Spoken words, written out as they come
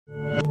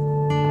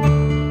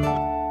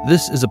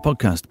This is a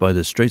podcast by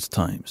The Straits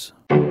Times.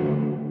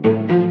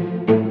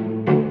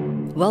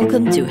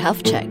 Welcome to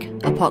Health Check,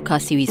 a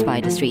podcast series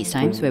by The Straits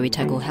Times where we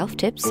tackle health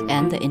tips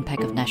and the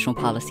impact of national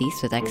policies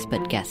with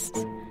expert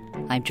guests.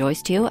 I'm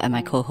Joyce Teo and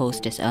my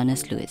co-host is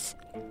Ernest Lewis.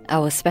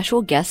 Our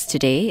special guest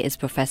today is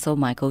Professor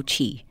Michael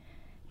Chi,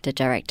 the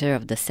director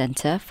of the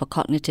Centre for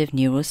Cognitive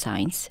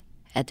Neuroscience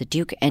at the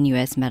Duke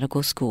NUS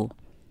Medical School.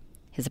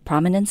 He's a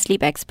prominent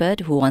sleep expert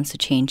who wants to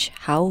change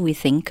how we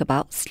think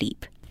about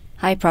sleep.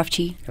 Hi, Prof.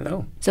 Chi.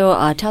 Hello.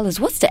 So tell us,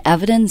 what's the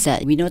evidence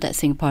that we know that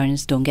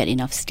Singaporeans don't get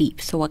enough sleep?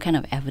 So what kind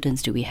of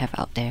evidence do we have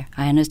out there?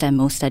 I understand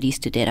most studies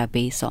to date are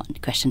based on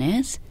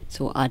questionnaires.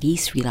 So are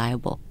these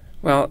reliable?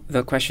 Well,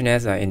 the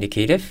questionnaires are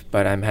indicative,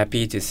 but I'm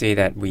happy to say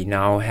that we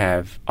now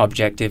have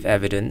objective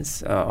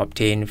evidence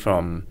obtained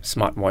from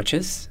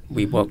smartwatches.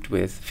 We worked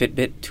with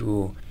Fitbit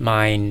to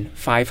mine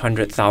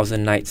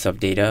 500,000 nights of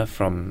data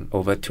from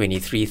over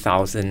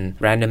 23,000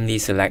 randomly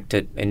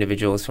selected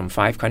individuals from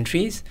 5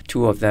 countries.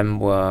 2 of them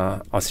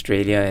were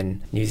Australia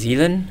and New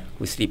Zealand,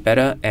 who sleep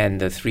better,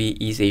 and the 3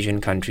 East Asian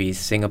countries,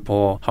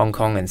 Singapore, Hong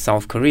Kong, and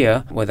South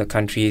Korea, were the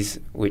countries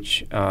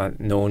which are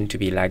known to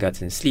be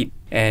laggards in sleep.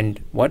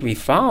 And what we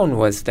found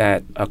was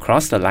that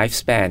across the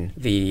lifespan,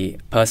 the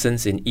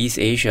persons in East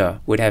Asia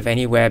would have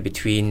anywhere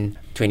between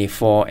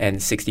 24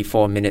 and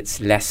 64 minutes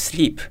less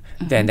sleep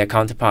than their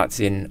counterparts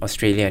in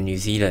Australia and New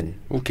Zealand.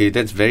 Okay,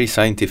 that's very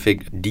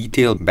scientific,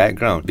 detailed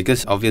background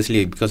because of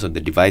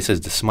the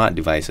devices, the smart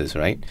devices,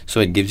 right? So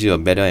it gives you a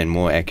better and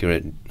more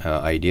accurate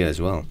idea as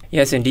well.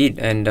 Yes, indeed.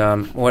 And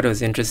what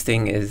was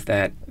interesting is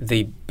that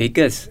the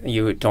biggest,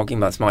 you were talking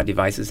about smart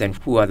devices and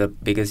who are the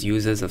biggest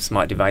users of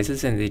smart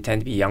devices, and they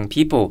tend to be young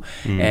people.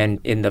 And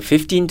in the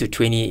 15 to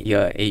 20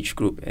 year age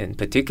group in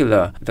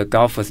particular, the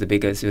gulf was the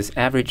biggest. It was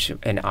average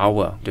an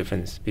hour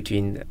difference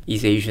between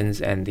East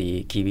Asians and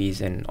the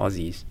Kiwis and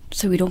Aussies.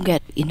 So we don't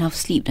get enough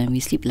sleep, then we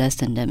sleep less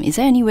than them. Is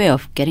there any way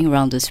of getting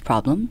around this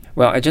problem?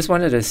 Well, I just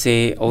wanted to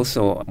say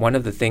also, one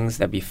of the things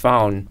that we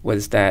found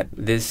was that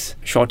this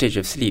shortage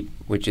of sleep,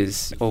 which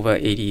is over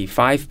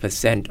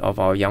 85% of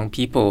our young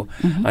people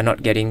are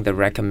not getting the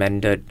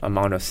recommended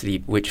amount of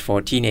sleep, which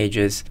for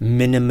teenagers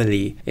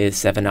minimally is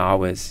 7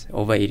 hours,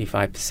 over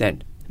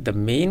 85%. The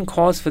main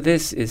cause for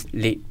this is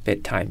late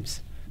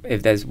bedtimes.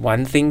 If there's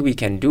one thing we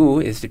can do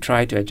is to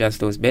try to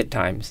adjust those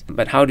bedtimes.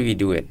 But how do we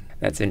do it?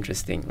 That's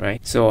interesting, right?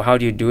 So how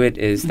do you do it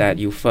is that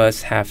you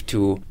first have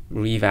to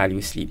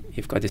revalue sleep.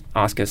 You've got to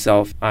ask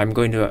yourself, I'm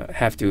going to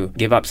have to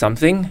give up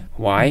something.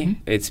 Why?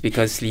 It's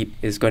because sleep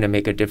is going to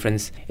make a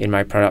difference in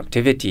my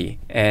productivity.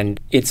 And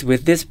it's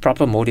with this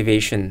proper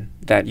motivation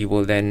that you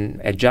will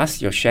then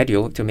adjust your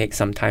schedule to make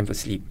some time for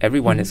sleep.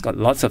 Everyone has got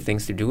lots of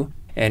things to do.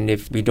 And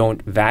if we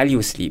don't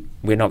value sleep,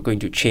 we're not going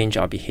to change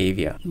our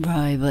behavior.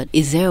 Right, but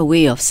is there a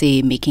way of,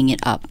 say, making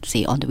it up,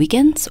 say, on the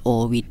weekends,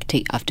 or we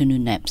take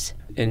afternoon naps?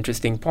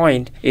 Interesting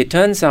point. It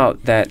turns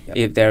out that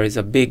if there is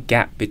a big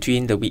gap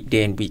between the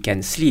weekday and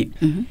weekend sleep,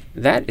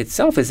 that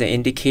itself is an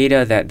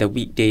indicator that the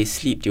weekday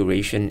sleep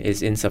duration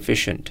is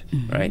insufficient,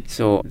 right?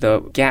 So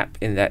the gap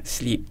in that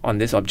sleep on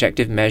this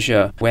objective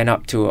measure went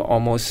up to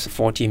almost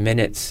 40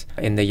 minutes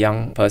in the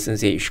young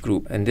person's age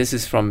group. And this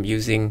is from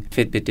using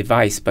Fitbit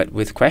device. But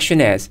with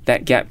questionnaires,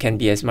 that gap can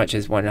be as much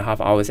as 1.5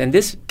 hours. And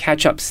this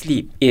catch-up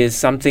sleep is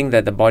something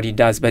that the body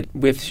does. But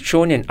we've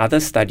shown in other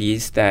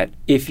studies that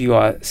if you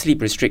are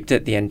sleep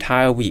restricted the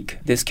entire week,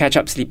 this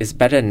catch-up sleep is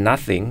better than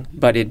nothing,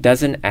 but it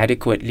doesn't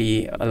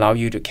adequately allow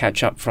you to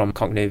catch up from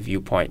cognitive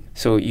viewpoint.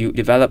 So you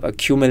develop a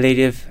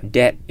cumulative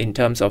debt in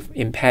terms of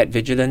impaired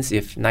vigilance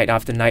if night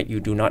after night you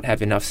do not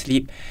have enough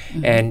sleep,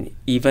 and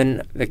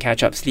even the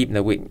catch-up sleep in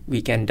the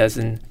weekend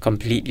doesn't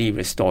completely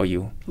restore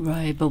you.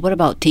 Right, but what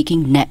about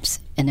taking naps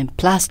and then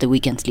plus the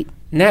weekend sleep?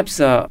 Naps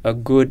are a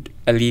good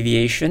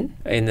alleviation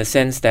in the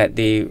sense that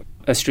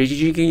a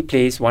strategically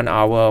placed 1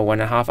 hour,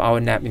 1.5 hour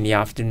nap in the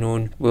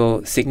afternoon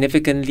will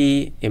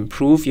significantly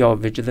improve your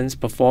vigilance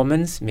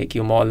performance, make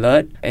you more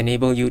alert,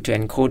 enable you to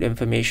encode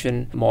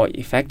information more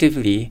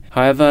effectively.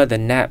 However, the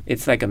nap,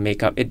 it's like a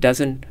makeup. It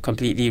doesn't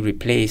completely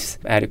replace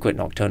adequate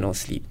nocturnal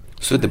sleep.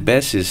 So the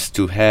best is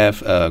to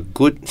have a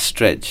good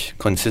stretch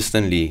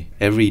consistently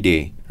every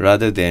day,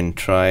 rather than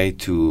try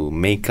to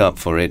make up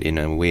for it in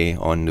a way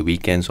on the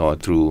weekends or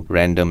through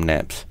random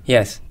naps.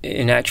 Yes.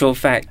 In actual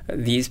fact,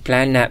 these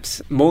planned naps,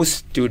 most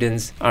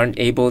students aren't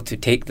able to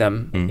take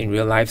them in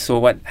real life. So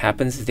what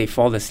happens is they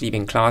fall asleep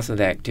in class or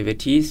their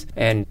activities,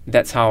 and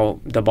that's how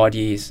the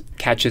body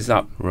catches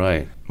up.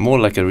 Right. More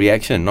like a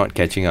reaction, not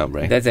catching up,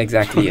 right? That's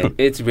exactly it.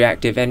 It's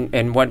reactive.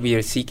 And what we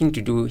are seeking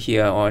to do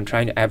here or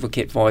trying to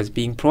advocate for is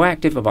being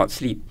proactive about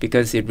sleep,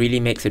 because it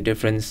really makes a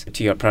difference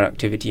to your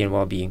productivity and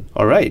well-being.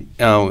 All right.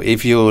 Now,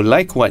 if you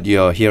like what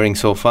you're hearing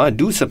so far,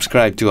 do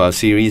subscribe to our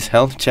series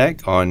Health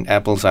Check on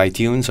Apple's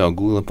iTunes or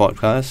Google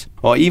Podcasts,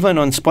 or even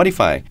on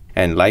Spotify,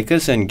 and like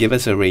us and give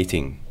us a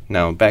rating.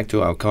 Now, back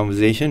to our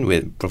conversation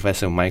with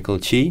Professor Michael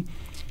Chi.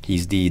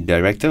 He's the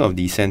director of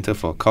the Centre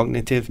for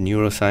Cognitive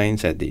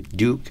Neuroscience at the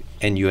Duke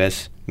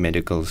NUS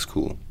Medical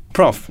School.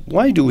 Prof,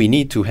 why do we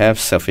need to have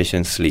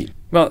sufficient sleep?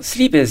 Well,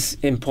 sleep is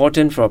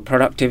important for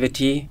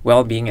productivity,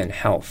 well-being, and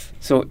health.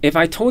 So if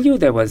I told you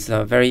there was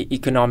a very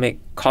economic,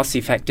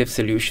 cost-effective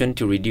solution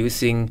to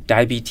reducing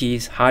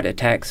diabetes, heart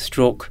attacks,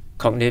 stroke,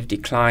 cognitive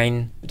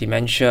decline,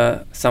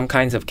 dementia, some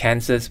kinds of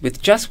cancers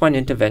with just one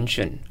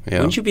intervention,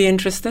 wouldn't you be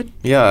interested?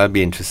 Yeah, I'd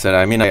be interested.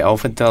 I mean, I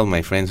often tell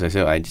my friends, I say,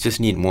 I just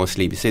need more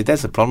sleep. You say,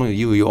 that's the problem with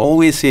you. You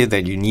always say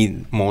that you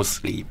need more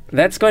sleep.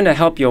 That's going to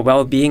help your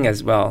well-being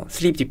as well.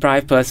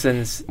 Sleep-deprived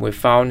persons, we've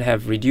found,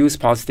 have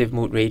reduced positive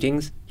mood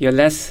ratings. You're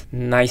less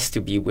nice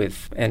to be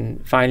with.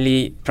 And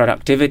finally,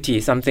 productivity,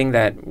 something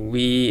that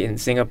we in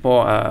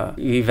Singapore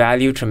we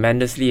value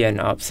tremendously and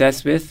are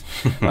obsessed with.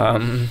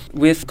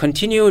 With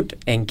continued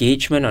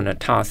engagement on a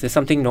task, there's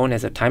something known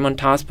as a time on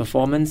task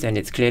performance, and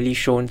it's clearly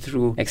shown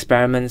through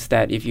experiments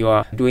that if you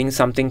are doing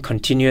something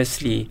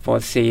continuously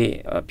for,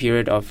 say, a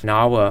period of an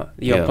hour,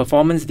 your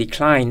performance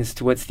declines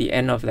towards the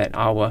end of that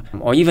hour,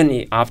 or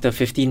even after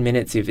 15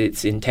 minutes if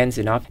it's intense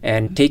enough,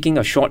 and taking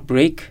a short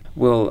break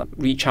will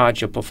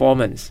recharge your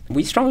performance.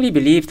 We strongly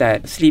believe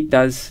that sleep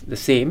does the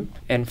same,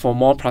 and for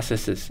more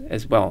processes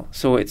as well.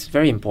 So it's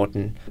very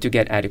important to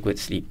get adequate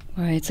sleep.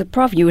 Right. So,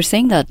 Prof, you were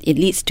saying that it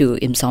leads to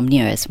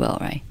insomnia as well,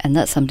 right? And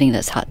that's something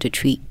that's hard to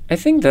treat. I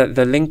think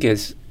the link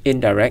is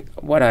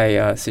indirect. What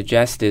I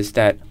suggest is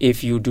that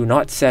if you do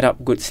not set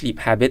up good sleep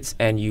habits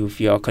and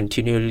if you're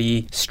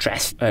continually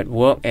stressed at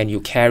work and you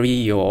carry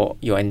your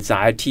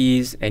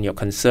anxieties and your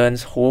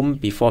concerns home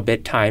before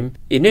bedtime,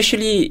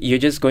 initially you're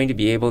just going to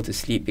be able to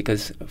sleep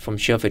because from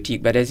sheer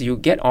fatigue. But as you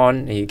get on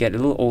and you get a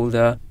little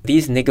older,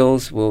 these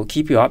niggles will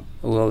keep you up,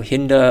 will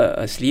hinder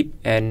sleep,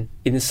 and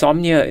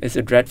insomnia is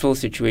a dreadful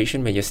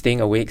situation when you're staying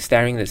awake,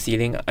 staring at the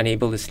ceiling,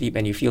 unable to sleep,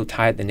 and you feel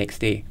tired the next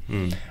day.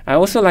 I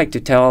also like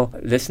to tell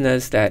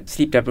listeners that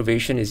sleep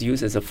deprivation is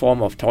used as a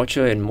form of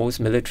torture in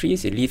most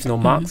militaries. It leaves no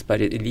marks, but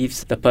it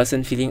leaves the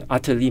person feeling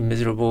utterly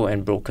miserable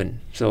and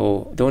broken.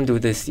 So don't do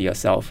this to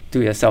yourself.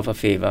 Do yourself a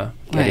favor.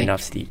 Get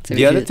enough sleep. So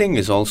the other thing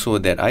is also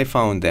that I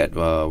found that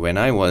when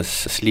I was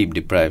sleep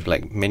deprived,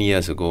 like many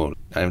years ago,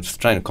 I was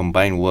trying to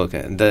combine work,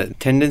 and the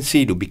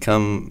tendency to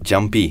become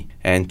jumpy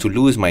and to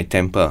lose my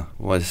temper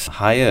was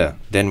higher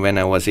than when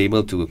I was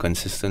able to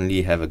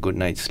consistently have a good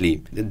night's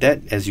sleep.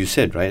 That, as you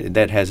said, right,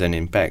 that has an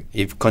impact.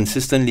 If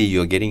consistently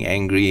you're getting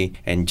angry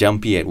and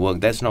jumpy at work,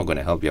 that's not going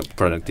to help your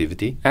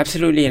productivity.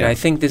 Absolutely, and I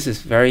think this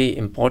is very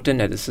important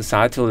at a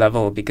societal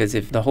level, because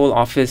if the whole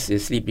office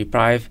is sleep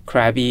deprived,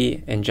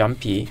 crabby and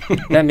jumpy,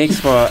 that makes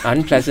for an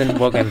unpleasant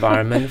work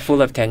environment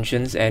full of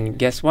tensions, and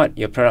guess what?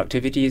 Your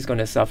productivity is going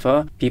to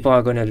suffer. People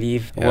are going to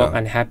leave work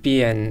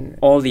unhappy, and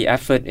all the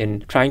effort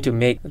in trying to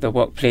make the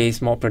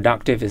workplace more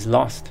productive is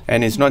lost.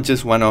 And it's not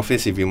just one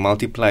office. If you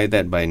multiply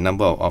that by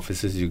number of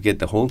offices, you get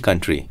the whole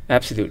country.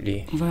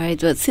 Absolutely. Right,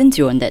 but since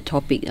you're on that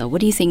topic,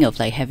 what do you think of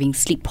like having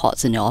sleep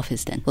pods in the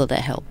office then? Will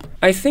that help?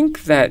 I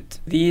think that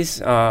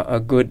these are a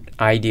good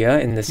idea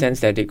in the sense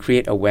that they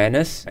create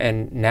awareness,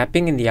 and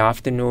napping in the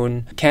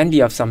afternoon can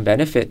be of some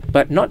benefit,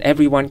 but not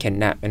everyone can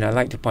nap, and I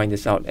like to point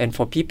this out. And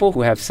for people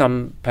who have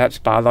some perhaps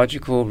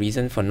biological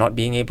reason for not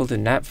being able to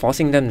nap,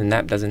 forcing them to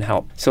nap doesn't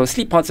help. So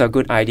sleep pods are a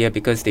good idea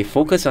because they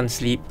focus on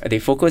sleep, they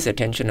focus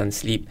attention on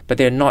sleep, but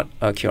they're not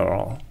a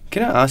cure-all.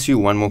 Can I ask you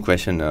one more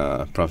question,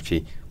 Prof.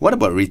 Chi? What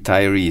about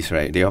retirees,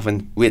 right? They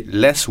often, with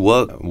less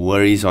work,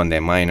 worries on their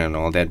mind and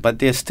all that, but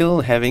they're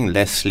still having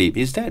less sleep.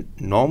 Is that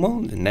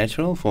normal,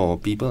 natural for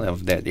people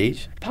of that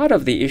age? Part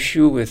of the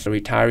issue with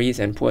retirees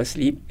and poor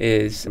sleep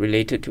is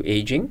related to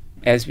aging.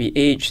 As we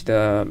age,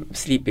 the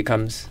sleep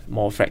becomes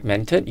more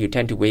fragmented. You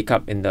tend to wake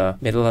up in the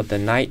middle of the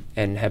night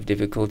and have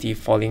difficulty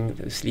falling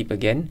asleep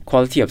again.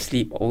 Quality of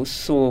sleep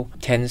also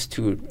tends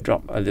to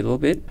drop a little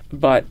bit.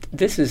 But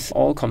this is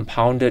all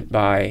compounded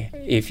by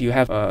if you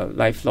have a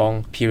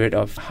lifelong period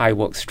of high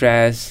work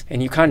stress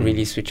and you can't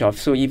really switch off.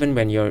 So even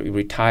when you're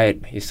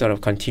retired, you sort of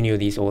continue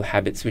these old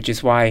habits, which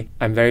is why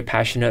I'm very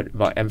passionate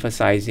about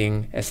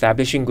emphasizing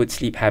establishing good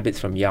sleep habits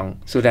from young,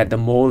 so that the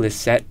mold is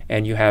set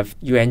and you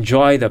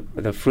enjoy the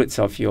fruits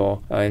of your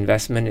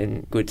investment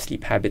in good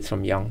sleep habits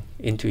from young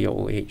into your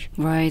old age.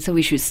 Right, so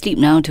we should sleep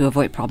now to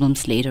avoid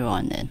problems later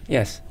on then.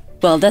 Yes.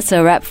 Well, that's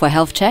a wrap for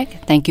Health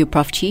Check. Thank you,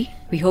 Prof. Chi.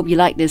 We hope you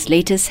like this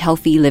latest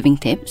healthy living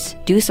tips.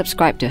 Do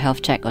subscribe to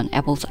Health Check on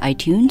Apple's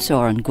iTunes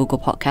or on Google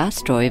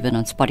Podcast or even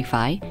on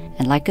Spotify,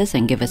 and like us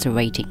and give us a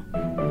rating.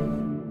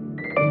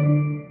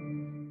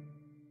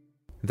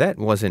 That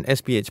was an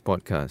SPH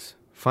podcast.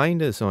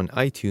 Find us on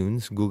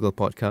iTunes, Google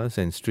Podcasts,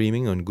 and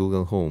streaming on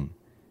Google Home.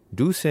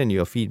 Do send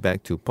your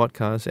feedback to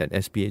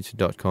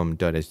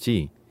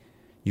podcast@sph.com.sg.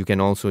 You can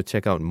also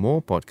check out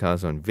more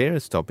podcasts on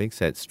various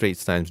topics at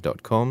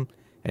straitstimes.com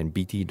and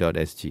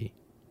bt.sg.